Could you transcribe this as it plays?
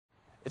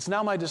It's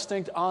now my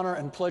distinct honor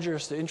and pleasure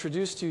to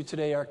introduce to you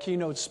today our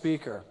keynote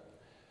speaker.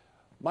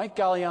 Mike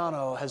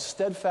Gagliano has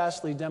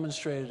steadfastly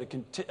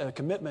demonstrated a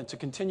commitment to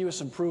continuous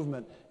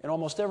improvement in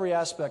almost every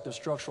aspect of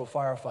structural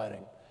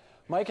firefighting.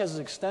 Mike has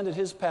extended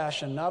his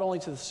passion not only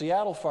to the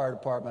Seattle Fire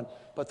Department,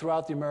 but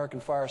throughout the American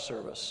Fire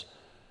Service.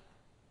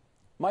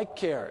 Mike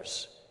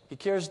cares. He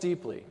cares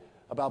deeply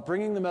about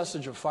bringing the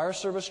message of fire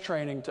service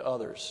training to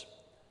others.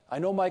 I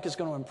know Mike is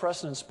going to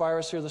impress and inspire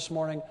us here this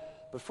morning,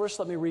 but first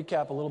let me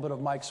recap a little bit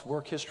of Mike's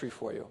work history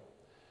for you.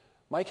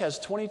 Mike has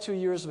 22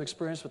 years of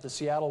experience with the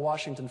Seattle,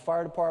 Washington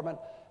Fire Department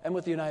and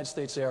with the United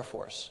States Air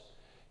Force.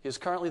 He is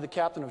currently the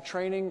captain of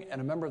training and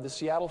a member of the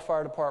Seattle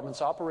Fire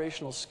Department's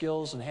Operational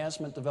Skills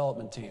Enhancement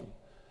Development Team.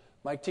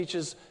 Mike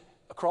teaches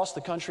across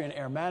the country in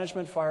air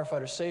management,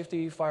 firefighter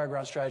safety,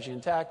 fireground strategy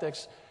and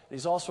tactics, and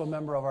he's also a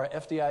member of our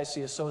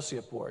FDIC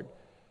Associate Board.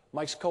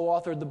 Mike's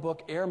co-authored the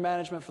book Air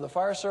Management for the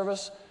Fire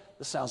Service.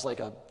 This sounds like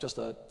just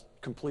a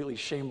completely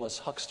shameless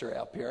huckster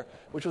up here,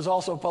 which was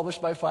also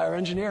published by Fire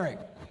Engineering.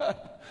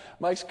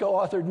 Mike's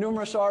co-authored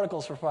numerous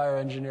articles for Fire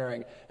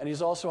Engineering, and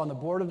he's also on the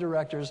board of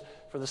directors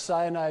for the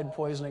Cyanide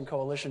Poisoning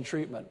Coalition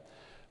Treatment.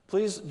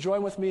 Please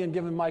join with me in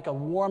giving Mike a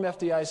warm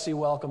FDIC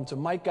welcome to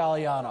Mike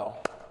Gagliano.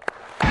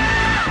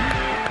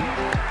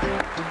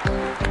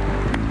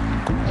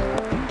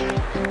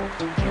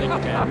 Thank you,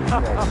 man.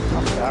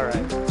 All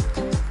right.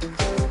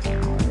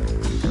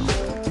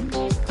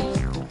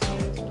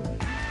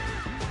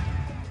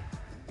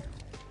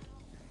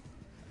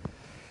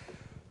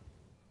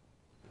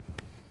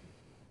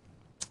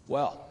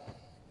 Well,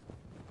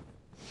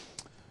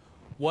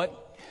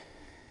 what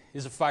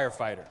is a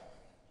firefighter?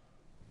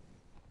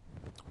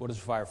 What is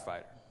a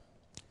firefighter?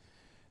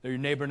 They're your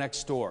neighbor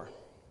next door.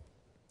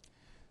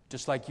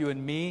 Just like you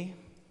and me,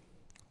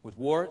 with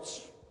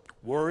warts,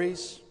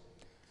 worries,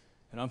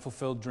 and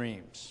unfulfilled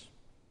dreams.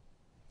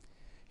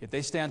 Yet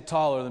they stand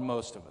taller than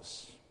most of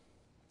us.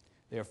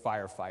 They are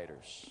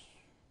firefighters.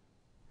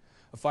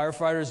 A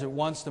firefighter is at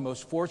once the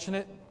most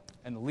fortunate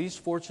and the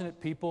least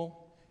fortunate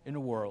people in the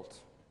world.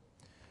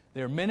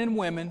 They are men and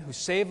women who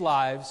save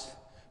lives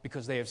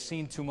because they have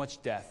seen too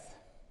much death.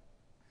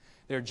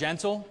 They are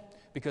gentle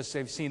because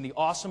they've seen the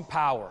awesome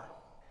power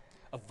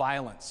of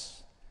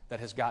violence that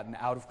has gotten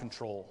out of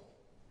control.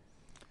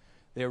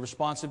 They are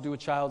responsive to a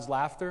child's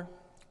laughter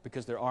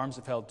because their arms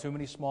have held too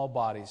many small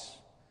bodies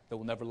that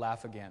will never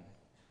laugh again.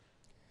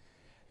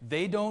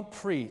 They don't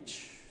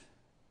preach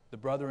the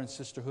brother and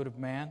sisterhood of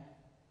man.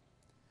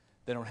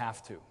 They don't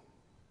have to.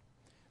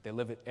 They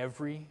live it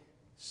every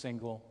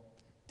single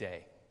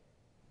day.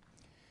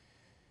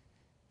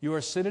 You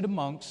are seated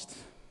amongst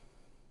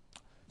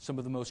some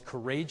of the most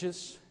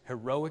courageous,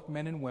 heroic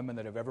men and women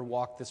that have ever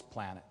walked this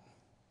planet.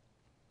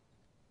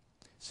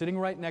 Sitting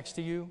right next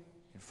to you,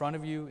 in front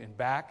of you, in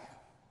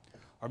back,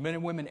 are men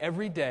and women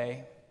every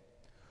day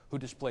who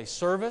display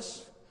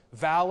service,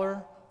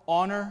 valor,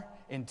 honor,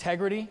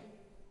 integrity,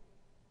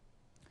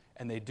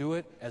 and they do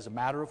it as a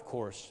matter of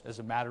course, as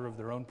a matter of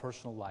their own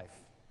personal life.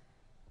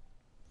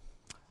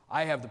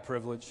 I have the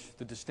privilege,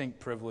 the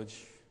distinct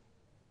privilege,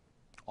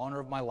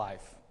 honor of my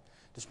life,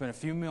 to spend a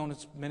few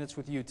minutes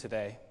with you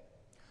today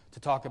to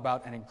talk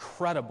about an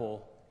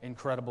incredible,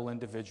 incredible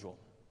individual.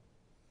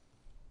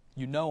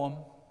 You know him.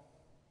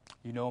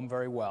 You know him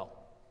very well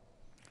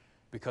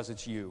because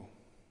it's you.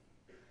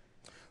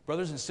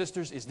 Brothers and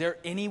sisters, is there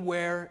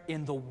anywhere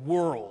in the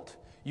world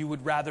you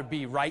would rather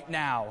be right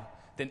now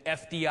than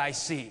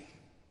FDIC?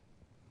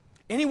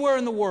 Anywhere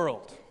in the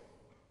world.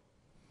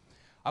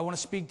 I want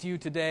to speak to you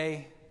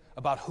today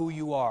about who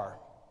you are,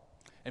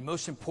 and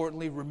most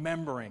importantly,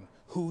 remembering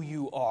who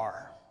you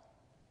are.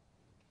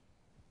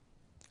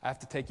 I have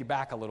to take you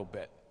back a little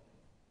bit.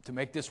 To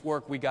make this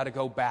work, we got to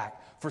go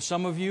back. For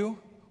some of you,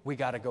 we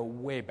got to go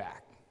way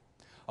back.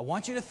 I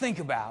want you to think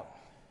about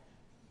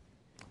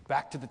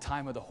back to the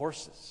time of the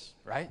horses,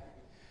 right?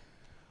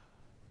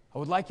 I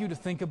would like you to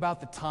think about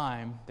the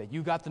time that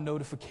you got the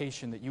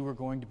notification that you were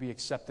going to be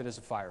accepted as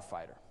a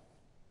firefighter.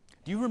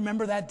 Do you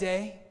remember that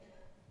day?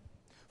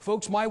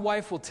 Folks, my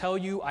wife will tell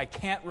you I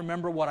can't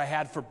remember what I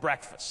had for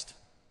breakfast.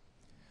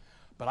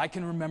 But I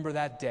can remember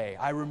that day.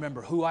 I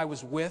remember who I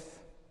was with.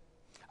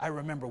 I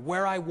remember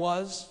where I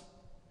was.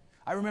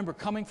 I remember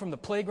coming from the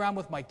playground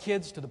with my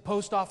kids to the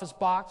post office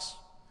box,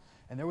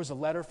 and there was a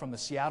letter from the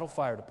Seattle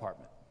Fire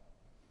Department.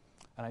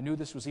 And I knew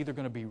this was either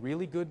going to be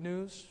really good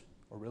news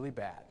or really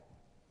bad.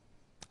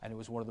 And it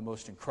was one of the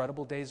most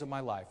incredible days of my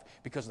life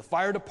because the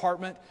fire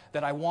department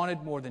that I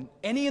wanted more than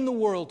any in the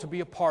world to be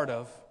a part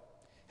of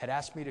had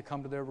asked me to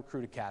come to their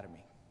recruit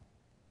academy.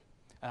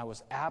 And I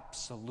was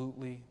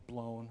absolutely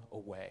blown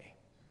away.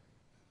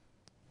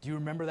 Do you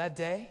remember that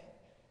day?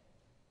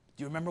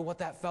 Do you remember what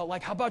that felt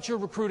like? How about your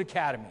recruit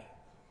academy?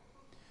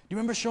 Do you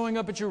remember showing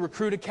up at your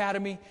recruit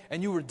academy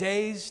and you were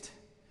dazed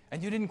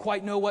and you didn't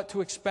quite know what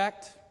to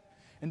expect?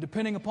 And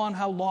depending upon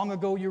how long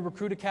ago your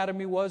recruit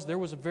academy was, there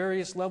was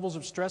various levels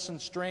of stress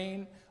and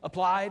strain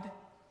applied.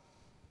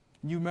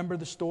 You remember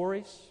the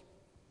stories?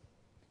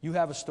 You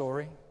have a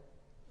story.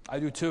 I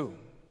do too.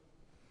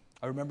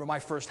 I remember my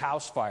first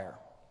house fire.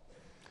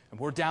 And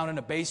we're down in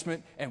a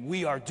basement, and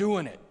we are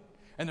doing it.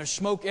 And there's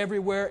smoke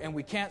everywhere, and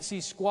we can't see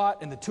squat,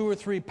 and the 2 or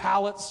 3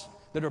 pallets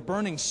that are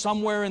burning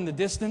somewhere in the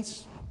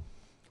distance,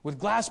 with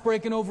glass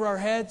breaking over our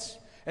heads,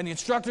 and the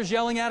instructor's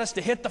yelling at us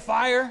to hit the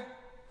fire.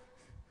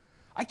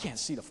 I can't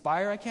see the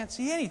fire. I can't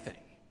see anything.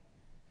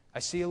 I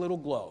see a little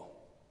glow.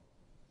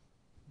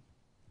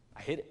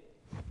 I hit it.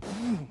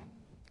 And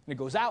it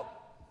goes out.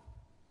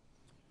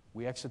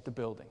 We exit the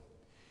building.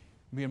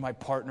 Me and my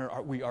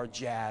partner, we are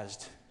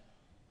jazzed.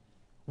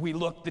 We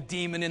look the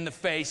demon in the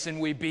face and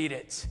we beat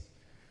it.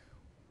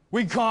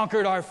 We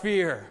conquered our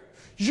fear.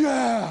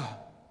 Yeah!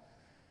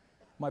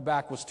 My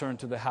back was turned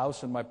to the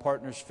house, and my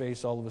partner's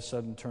face all of a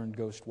sudden turned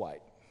ghost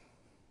white.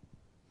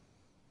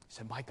 He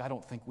said, Mike, I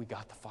don't think we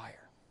got the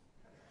fire.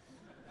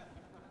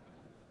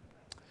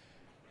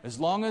 As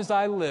long as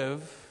I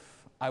live,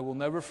 I will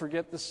never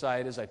forget the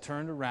sight as I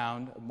turned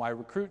around of my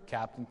recruit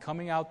captain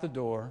coming out the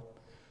door,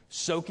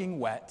 soaking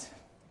wet.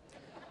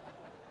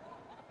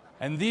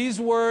 And these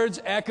words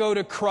echoed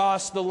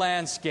across the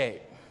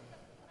landscape.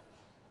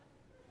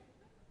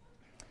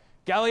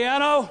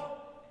 Gagliano,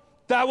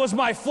 that was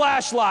my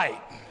flashlight.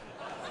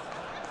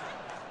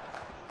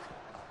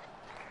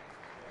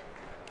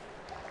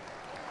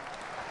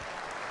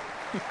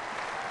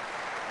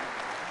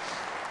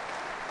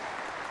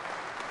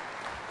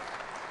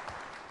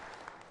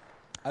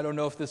 I don't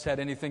know if this had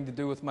anything to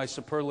do with my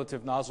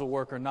superlative nozzle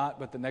work or not,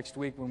 but the next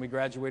week when we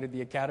graduated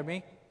the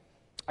academy,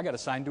 I got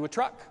assigned to a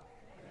truck.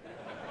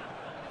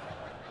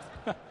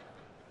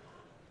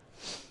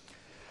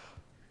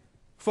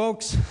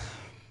 Folks,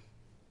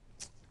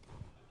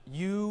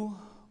 you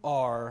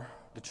are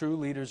the true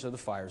leaders of the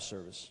fire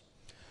service.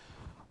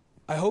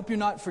 I hope you're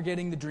not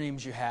forgetting the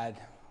dreams you had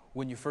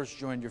when you first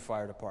joined your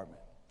fire department.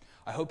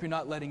 I hope you're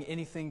not letting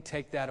anything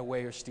take that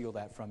away or steal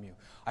that from you.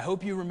 I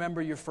hope you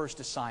remember your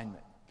first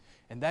assignment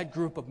and that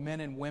group of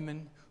men and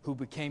women who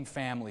became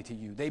family to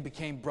you. They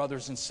became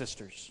brothers and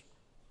sisters.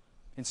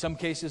 In some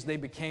cases, they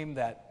became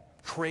that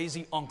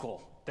crazy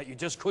uncle that you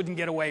just couldn't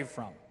get away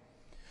from.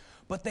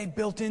 But they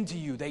built into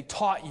you. They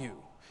taught you.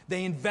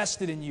 They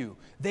invested in you.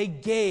 They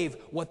gave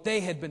what they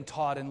had been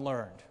taught and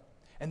learned.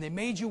 And they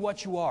made you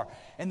what you are.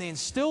 And they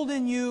instilled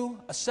in you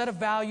a set of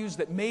values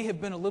that may have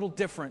been a little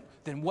different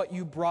than what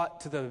you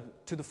brought to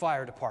the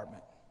fire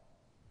department.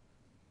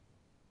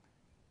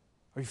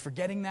 Are you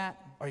forgetting that?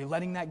 Are you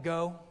letting that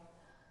go?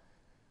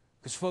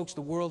 Because, folks,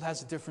 the world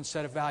has a different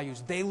set of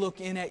values. They look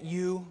in at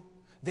you.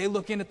 They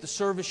look in at the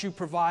service you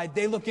provide.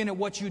 They look in at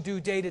what you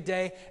do day to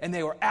day, and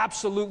they are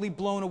absolutely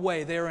blown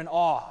away. They're in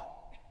awe.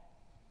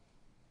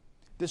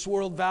 This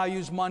world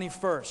values money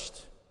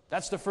first.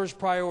 That's the first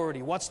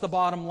priority. What's the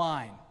bottom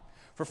line?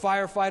 For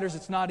firefighters,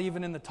 it's not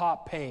even in the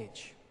top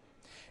page.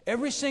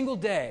 Every single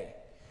day,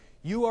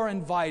 you are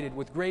invited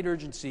with great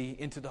urgency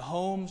into the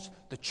homes,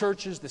 the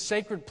churches, the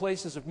sacred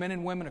places of men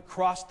and women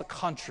across the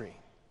country.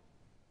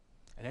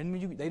 And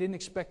they didn't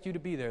expect you to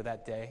be there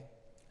that day,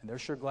 and they're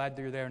sure glad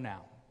you're there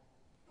now.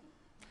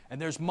 And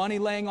there's money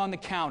laying on the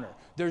counter.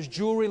 There's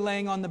jewelry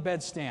laying on the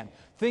bedstand.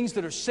 Things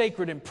that are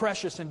sacred and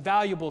precious and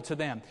valuable to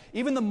them.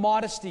 Even the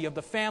modesty of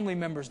the family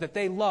members that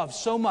they love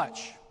so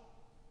much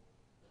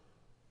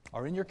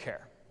are in your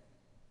care.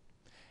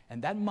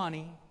 And that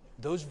money,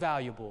 those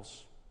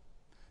valuables,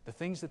 the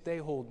things that they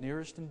hold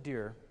nearest and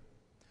dear,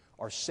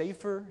 are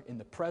safer in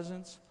the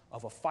presence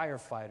of a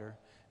firefighter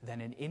than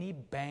in any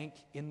bank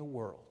in the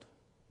world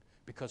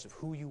because of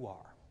who you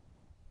are.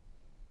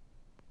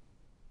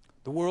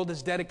 The world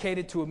is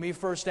dedicated to a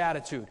me-first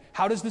attitude.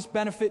 How does this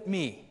benefit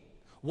me?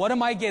 What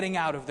am I getting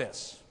out of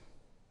this?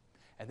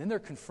 And then they're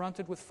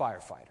confronted with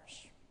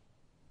firefighters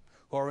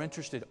who are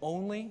interested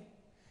only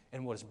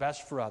in what is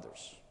best for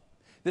others.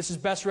 This is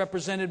best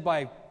represented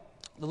by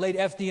the late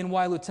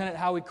FDNY Lieutenant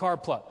Howie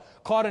Carplutt,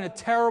 caught in a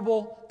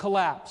terrible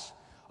collapse,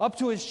 up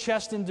to his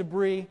chest in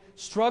debris,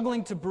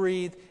 struggling to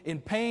breathe, in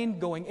pain,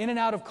 going in and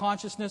out of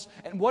consciousness.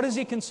 And what is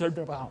he concerned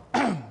about?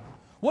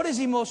 What is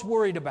he most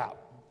worried about?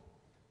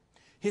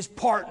 His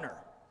partner.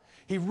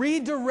 He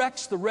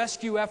redirects the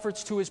rescue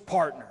efforts to his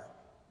partner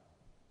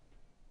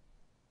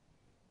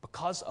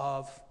because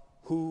of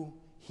who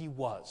he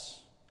was,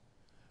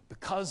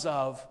 because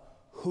of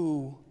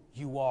who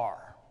you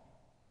are.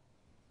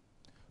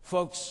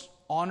 Folks,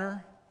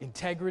 honor,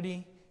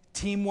 integrity,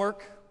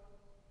 teamwork,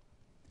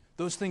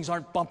 those things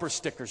aren't bumper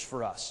stickers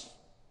for us.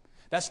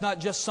 That's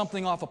not just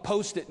something off a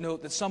Post-it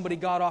note that somebody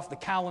got off the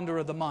calendar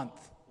of the month.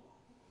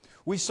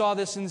 We saw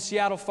this in the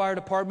Seattle Fire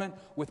Department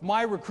with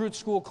my recruit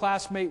school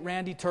classmate,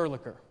 Randy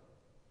Terlicker.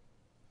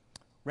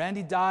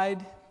 Randy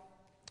died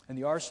in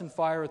the arson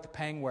fire at the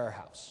Pang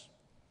warehouse.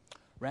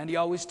 Randy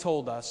always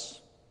told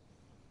us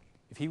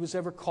if he was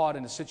ever caught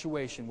in a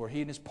situation where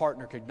he and his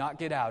partner could not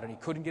get out and he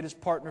couldn't get his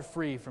partner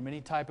free from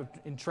any type of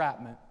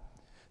entrapment,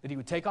 that he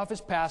would take off his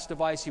pass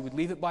device, he would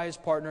leave it by his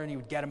partner, and he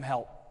would get him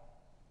help.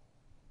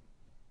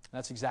 And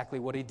that's exactly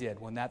what he did.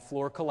 When that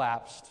floor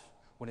collapsed,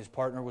 when his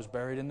partner was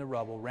buried in the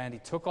rubble, Randy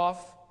took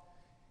off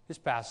his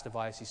pass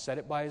device, he set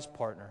it by his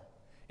partner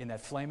in that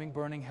flaming,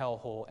 burning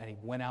hellhole, and he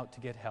went out to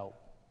get help.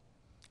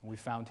 And we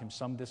found him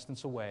some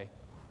distance away,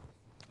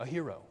 a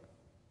hero.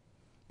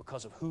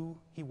 because of who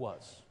he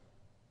was,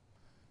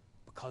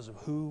 because of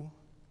who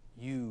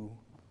you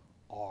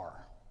are.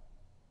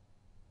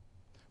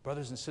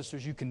 Brothers and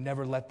sisters, you can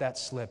never let that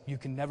slip. You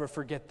can never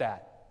forget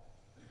that.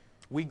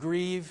 We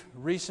grieve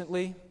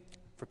recently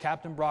for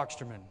Captain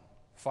Brocksterman,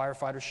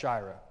 firefighter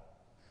Shira,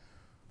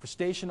 for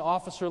Station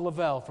Officer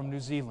Lavelle from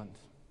New Zealand.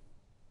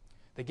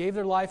 They gave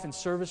their life in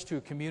service to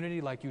a community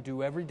like you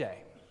do every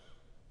day.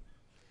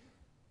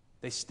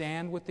 They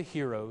stand with the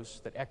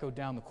heroes that echo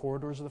down the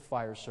corridors of the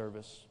fire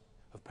service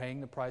of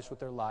paying the price with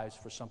their lives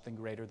for something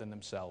greater than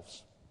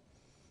themselves.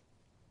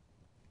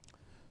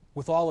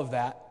 With all of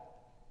that,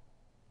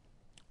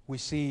 we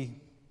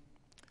see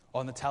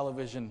on the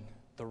television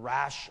the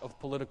rash of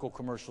political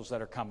commercials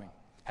that are coming.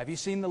 Have you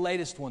seen the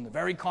latest one, the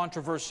very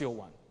controversial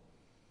one?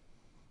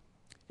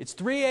 It's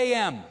 3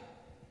 a.m.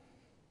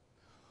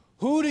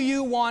 Who do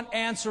you want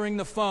answering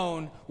the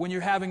phone when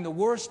you're having the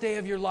worst day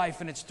of your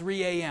life and it's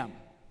 3 a.m.?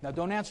 Now,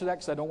 don't answer that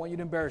because I don't want you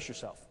to embarrass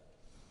yourself.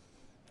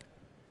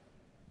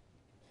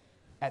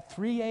 At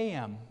 3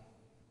 a.m.,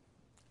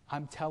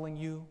 I'm telling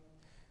you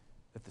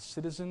that the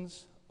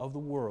citizens of the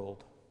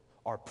world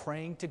are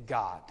praying to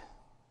God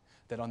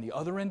that on the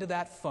other end of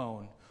that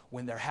phone,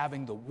 when they're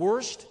having the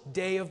worst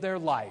day of their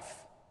life,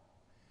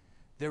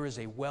 there is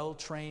a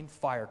well-trained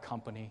fire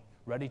company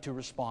ready to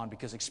respond,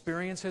 because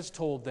experience has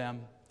told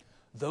them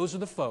those are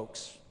the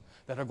folks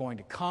that are going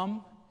to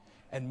come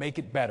and make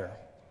it better.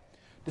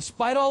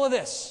 Despite all of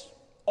this,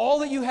 all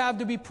that you have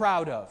to be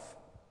proud of,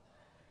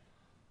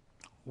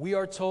 we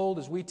are told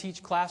as we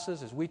teach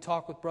classes, as we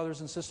talk with brothers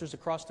and sisters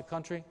across the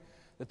country,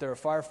 that there are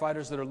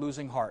firefighters that are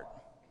losing heart.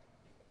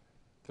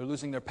 They're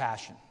losing their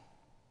passion.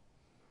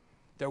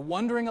 They're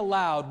wondering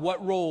aloud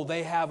what role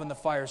they have in the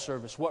fire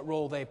service, what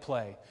role they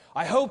play.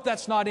 I hope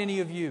that's not any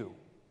of you.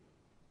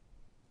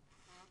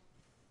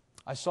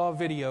 I saw a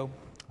video.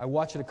 I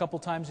watch it a couple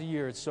times a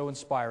year. It's so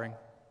inspiring.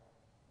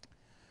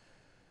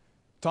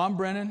 Tom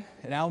Brennan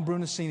and Alan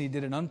Brunacini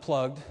did an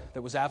unplugged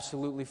that was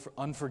absolutely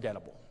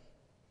unforgettable.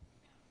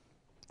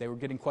 They were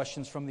getting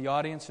questions from the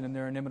audience and in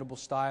their inimitable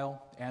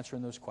style,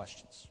 answering those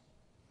questions.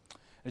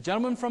 A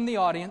gentleman from the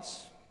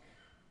audience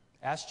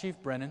asked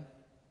Chief Brennan,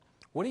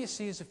 "What do you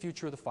see as the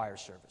future of the fire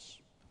service?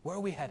 Where are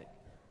we headed?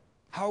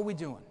 How are we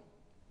doing?"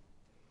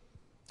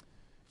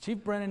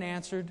 Chief Brennan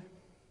answered,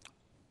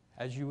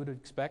 as you would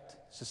expect,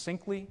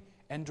 succinctly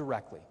and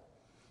directly.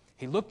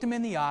 He looked him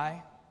in the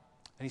eye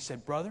and he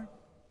said, "Brother,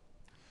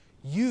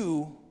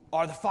 you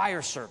are the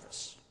fire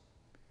service.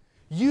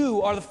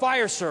 You are the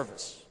fire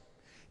service.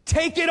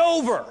 Take it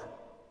over.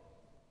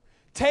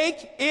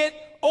 Take it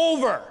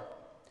over."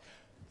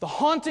 The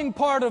haunting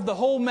part of the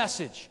whole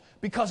message,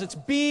 because it's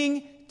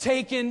being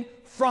taken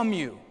from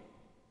you.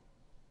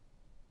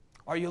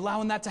 Are you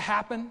allowing that to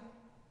happen?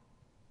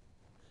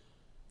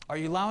 Are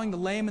you allowing the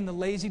lame and the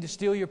lazy to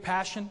steal your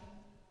passion?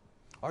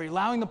 Are you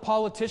allowing the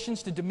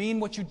politicians to demean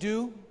what you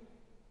do?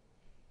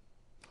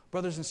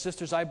 Brothers and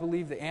sisters, I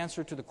believe the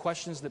answer to the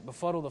questions that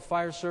befuddle the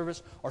fire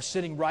service are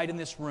sitting right in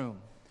this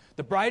room.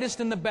 The brightest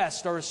and the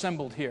best are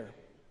assembled here.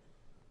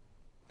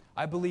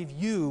 I believe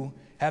you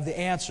have the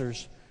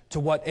answers to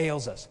what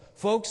ails us.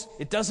 Folks,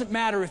 it doesn't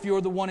matter if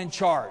you're the one in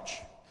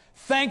charge.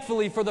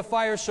 Thankfully for the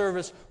fire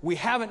service, we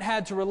haven't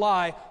had to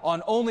rely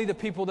on only the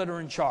people that are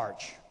in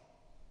charge.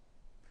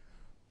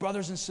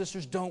 Brothers and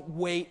sisters, don't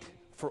wait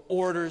for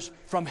orders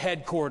from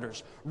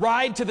headquarters.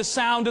 Ride to the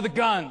sound of the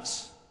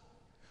guns.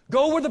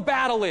 Go where the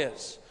battle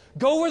is.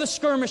 Go where the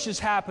skirmish is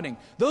happening.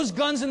 Those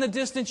guns in the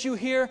distance you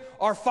hear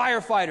are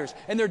firefighters,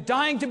 and they're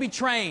dying to be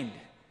trained.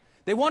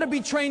 They want to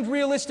be trained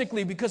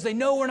realistically because they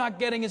know we're not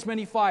getting as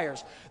many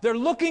fires. They're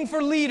looking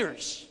for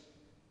leaders.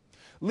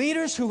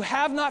 Leaders who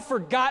have not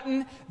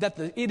forgotten that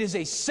it is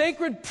a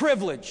sacred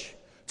privilege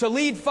to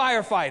lead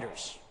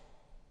firefighters.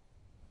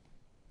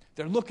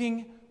 They're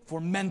looking for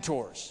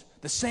mentors.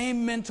 The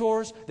same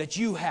mentors that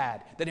you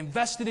had, that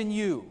invested in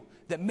you,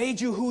 that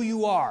made you who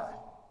you are.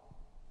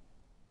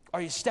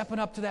 Are you stepping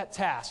up to that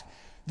task?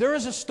 There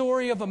is a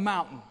story of a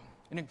mountain,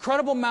 an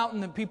incredible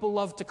mountain that people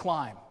love to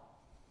climb.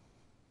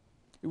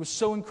 It was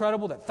so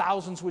incredible that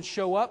thousands would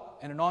show up,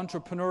 and an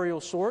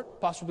entrepreneurial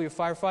sort, possibly a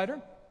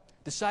firefighter,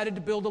 decided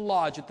to build a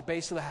lodge at the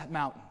base of the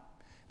mountain.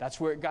 That's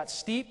where it got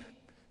steep.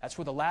 That's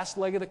where the last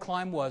leg of the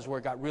climb was, where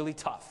it got really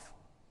tough.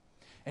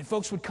 And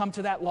folks would come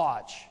to that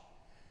lodge,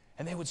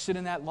 and they would sit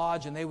in that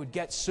lodge, and they would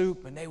get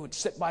soup, and they would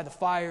sit by the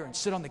fire and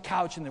sit on the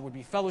couch, and there would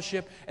be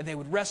fellowship, and they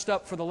would rest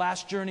up for the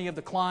last journey of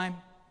the climb.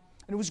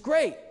 And it was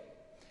great.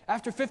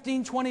 After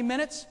 15, 20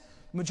 minutes,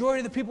 the majority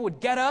of the people would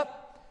get up.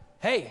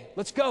 Hey,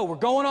 let's go. We're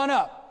going on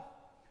up.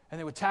 And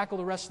they would tackle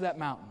the rest of that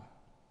mountain.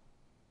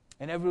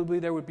 Inevitably,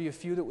 there would be a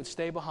few that would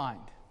stay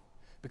behind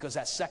because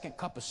that second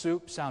cup of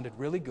soup sounded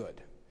really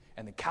good.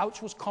 And the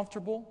couch was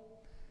comfortable,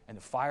 and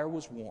the fire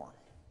was warm.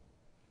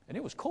 And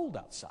it was cold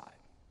outside.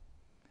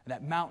 And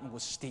that mountain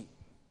was steep.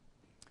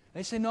 And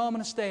they say, "No, I'm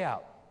going to stay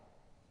out.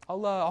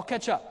 I'll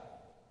catch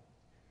up."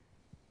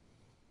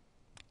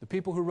 The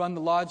people who run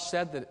the lodge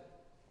said that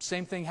the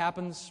same thing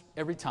happens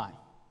every time.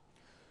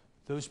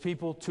 Those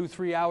people,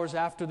 2-3 hours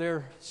after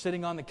they're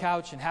sitting on the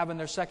couch and having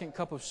their second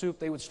cup of soup,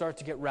 they would start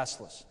to get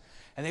restless.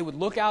 And they would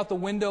look out the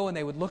window and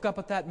they would look up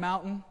at that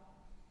mountain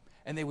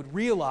and they would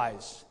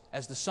realize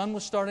as the sun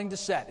was starting to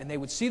set and they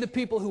would see the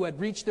people who had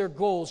reached their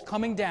goals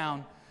coming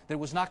down that it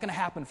was not going to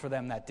happen for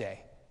them that day.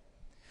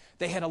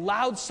 They had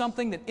allowed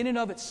something that in and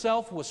of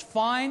itself was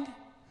fine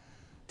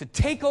to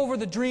take over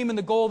the dream and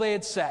the goal they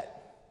had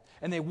set.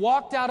 And they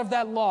walked out of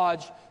that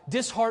lodge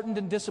disheartened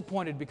and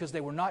disappointed because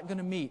they were not going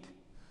to meet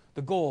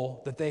the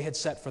goal that they had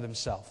set for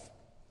themselves.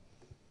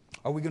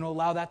 Are we going to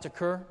allow that to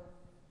occur?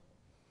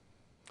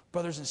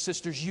 Brothers and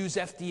sisters, use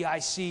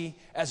FDIC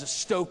as a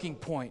stoking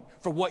point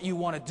for what you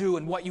want to do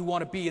and what you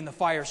want to be in the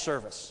fire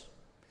service.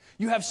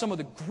 You have some of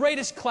the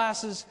greatest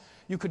classes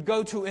you could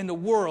go to in the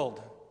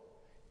world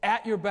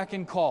at your beck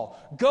and call.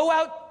 Go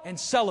out and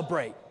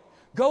celebrate.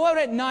 Go out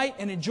at night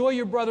and enjoy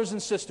your brothers and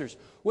sisters.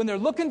 When they're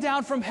looking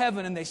down from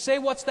heaven and they say,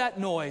 "What's that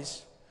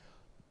noise?"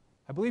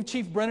 I believe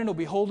Chief Brennan will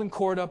be holding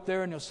court up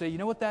there and he'll say, "You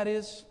know what that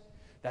is?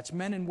 That's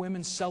men and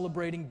women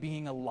celebrating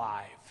being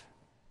alive."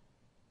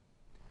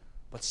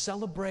 But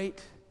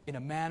celebrate in a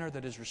manner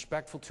that is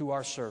respectful to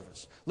our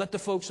service. Let the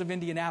folks of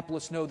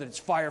Indianapolis know that it's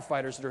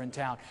firefighters that are in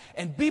town.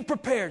 And be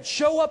prepared.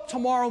 Show up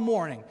tomorrow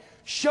morning.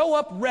 Show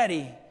up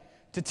ready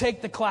to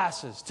take the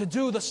classes, to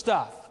do the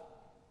stuff.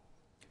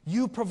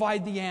 You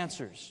provide the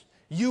answers.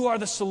 You are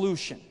the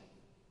solution.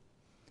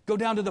 Go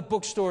down to the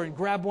bookstore and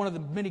grab one of the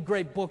many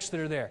great books that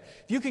are there.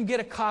 If you can get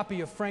a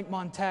copy of Frank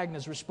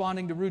Montagna's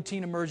Responding to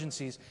Routine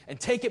Emergencies and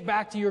take it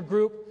back to your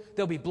group,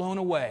 they'll be blown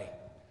away.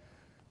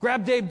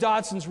 Grab Dave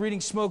Dodson's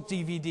Reading Smoke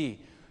DVD.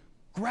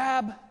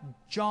 Grab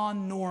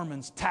John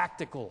Norman's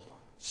Tactical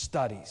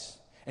Studies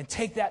and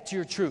take that to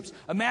your troops.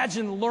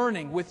 Imagine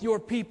learning with your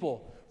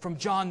people from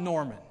John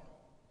Norman.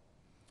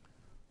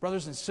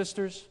 Brothers and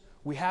sisters,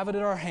 we have it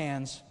at our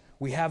hands.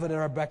 We have it at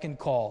our beck and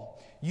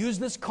call. Use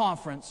this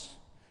conference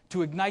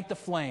to ignite the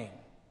flame.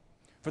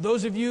 For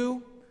those of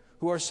you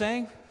who are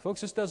saying, "Folks,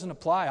 this doesn't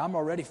apply. I'm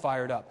already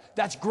fired up."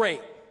 That's great.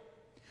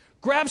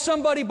 Grab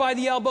somebody by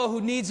the elbow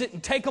who needs it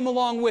and take them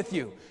along with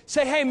you.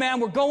 Say, "Hey, man,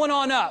 we're going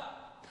on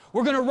up.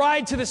 We're going to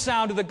ride to the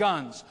sound of the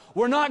guns.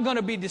 We're not going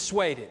to be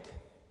dissuaded."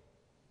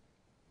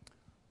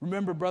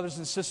 Remember, brothers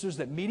and sisters,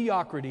 that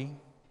mediocrity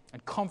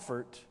and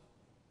comfort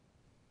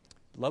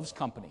loves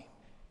company.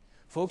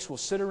 Folks will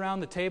sit around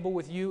the table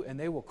with you and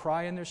they will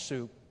cry in their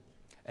soup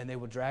and they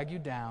will drag you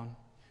down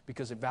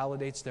because it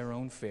validates their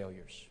own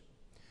failures.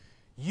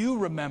 You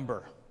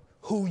remember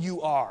who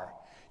you are.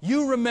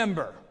 You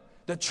remember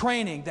the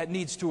training that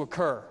needs to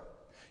occur.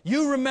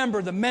 You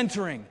remember the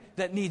mentoring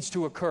that needs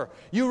to occur.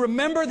 You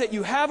remember that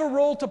you have a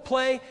role to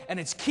play and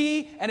it's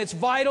key and it's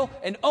vital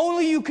and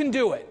only you can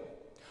do it.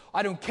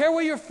 I don't care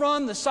where you're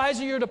from, the size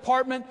of your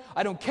department.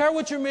 I don't care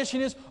what your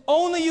mission is.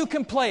 Only you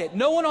can play it.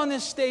 No one on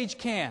this stage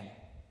can.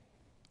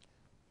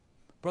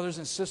 Brothers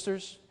and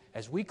sisters,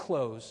 as we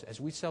close, as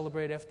we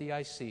celebrate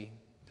FDIC,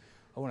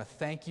 I want to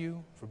thank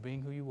you for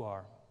being who you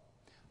are.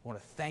 I want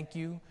to thank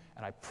you,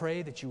 and I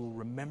pray that you will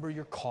remember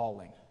your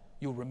calling.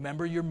 You'll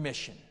remember your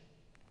mission.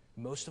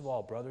 Most of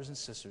all, brothers and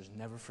sisters,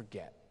 never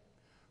forget.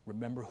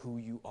 Remember who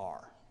you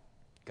are.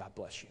 God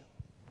bless you.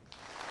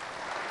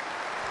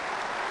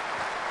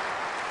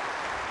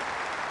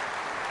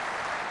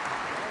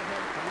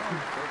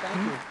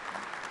 Thank you.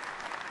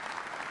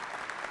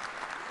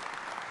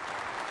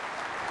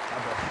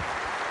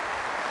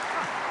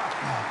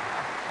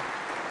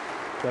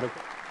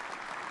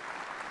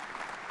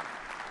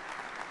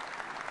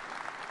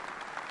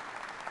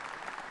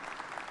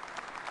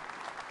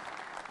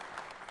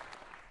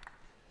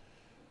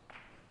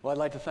 Well, I'd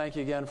like to thank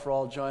you again for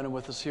all joining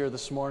with us here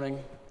this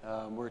morning.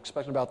 We're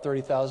expecting about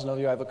 30,000 of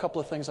you. I have a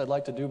couple of things I'd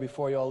like to do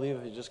before you all leave.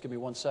 If you just give me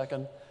 1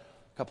 second.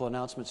 A couple of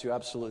announcements you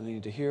absolutely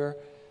need to hear.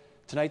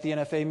 Tonight, the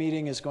NFA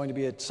meeting is going to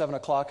be at 7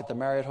 o'clock at the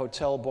Marriott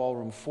Hotel,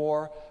 Ballroom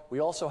 4. We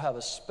also have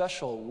a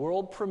special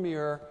world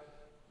premiere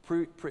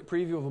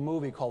preview of a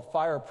movie called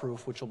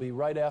Fireproof, which will be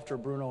right after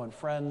Bruno and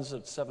Friends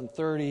at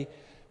 7:30.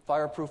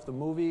 Fireproof, the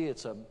movie.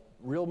 It's a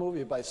real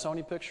movie by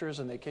Sony Pictures,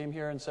 and they came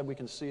here and said we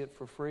can see it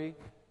for free.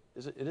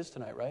 It is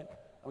tonight, right?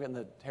 I'm getting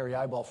the hairy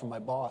eyeball from my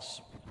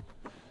boss.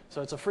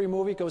 So it's a free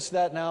movie. Go see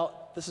that now.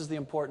 This is the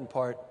important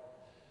part.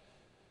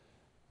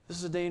 This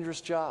is a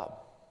dangerous job.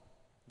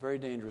 Very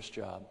dangerous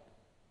job.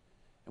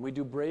 And we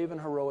do brave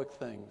and heroic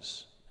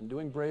things. And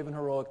doing brave and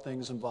heroic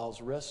things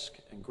involves risk,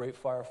 and great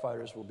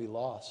firefighters will be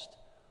lost.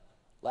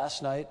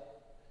 Last night,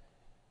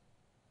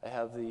 I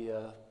have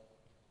the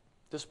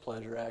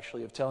displeasure,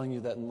 actually, of telling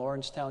you that in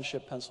Lawrence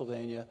Township,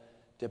 Pennsylvania,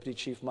 Deputy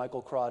Chief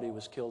Michael Crotty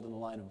was killed in the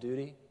line of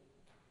duty.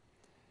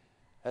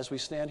 As we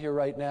stand here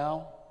right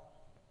now,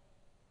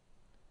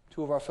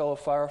 2 of our fellow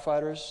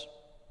firefighters,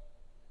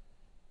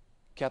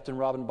 Captain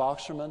Robin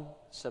Boxerman,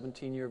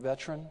 17-year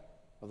veteran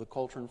of the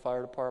Coltrane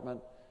Fire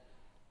Department,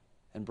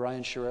 and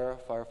Brian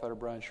Sherrera, firefighter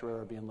Brian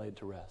Sherrera, being laid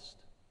to rest.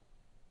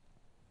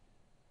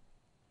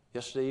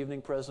 Yesterday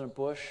evening, President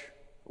Bush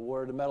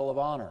awarded a Medal of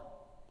Honor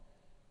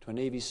to a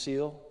Navy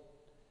SEAL,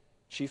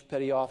 Chief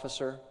Petty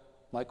Officer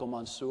Michael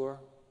Mansour,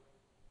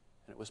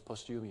 and it was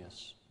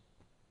posthumous.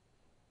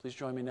 Please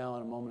join me now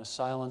in a moment of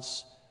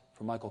silence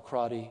for Michael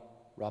Crotty,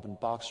 Robin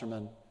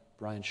Boxerman,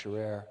 Brian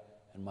Scherer,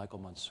 and Michael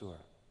Mansour.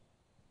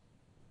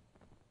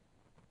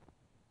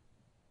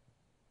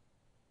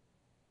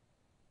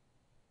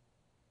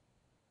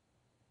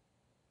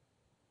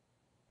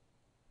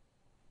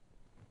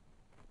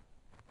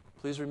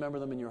 Please remember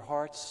them in your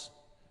hearts.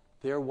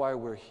 They're why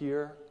we're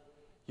here.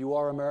 You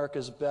are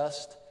America's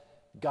best.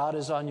 God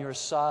is on your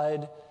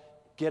side.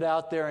 Get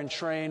out there and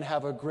train.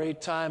 Have a great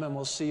time, and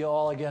we'll see you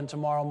all again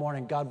tomorrow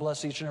morning. God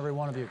bless each and every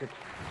one of you. Good.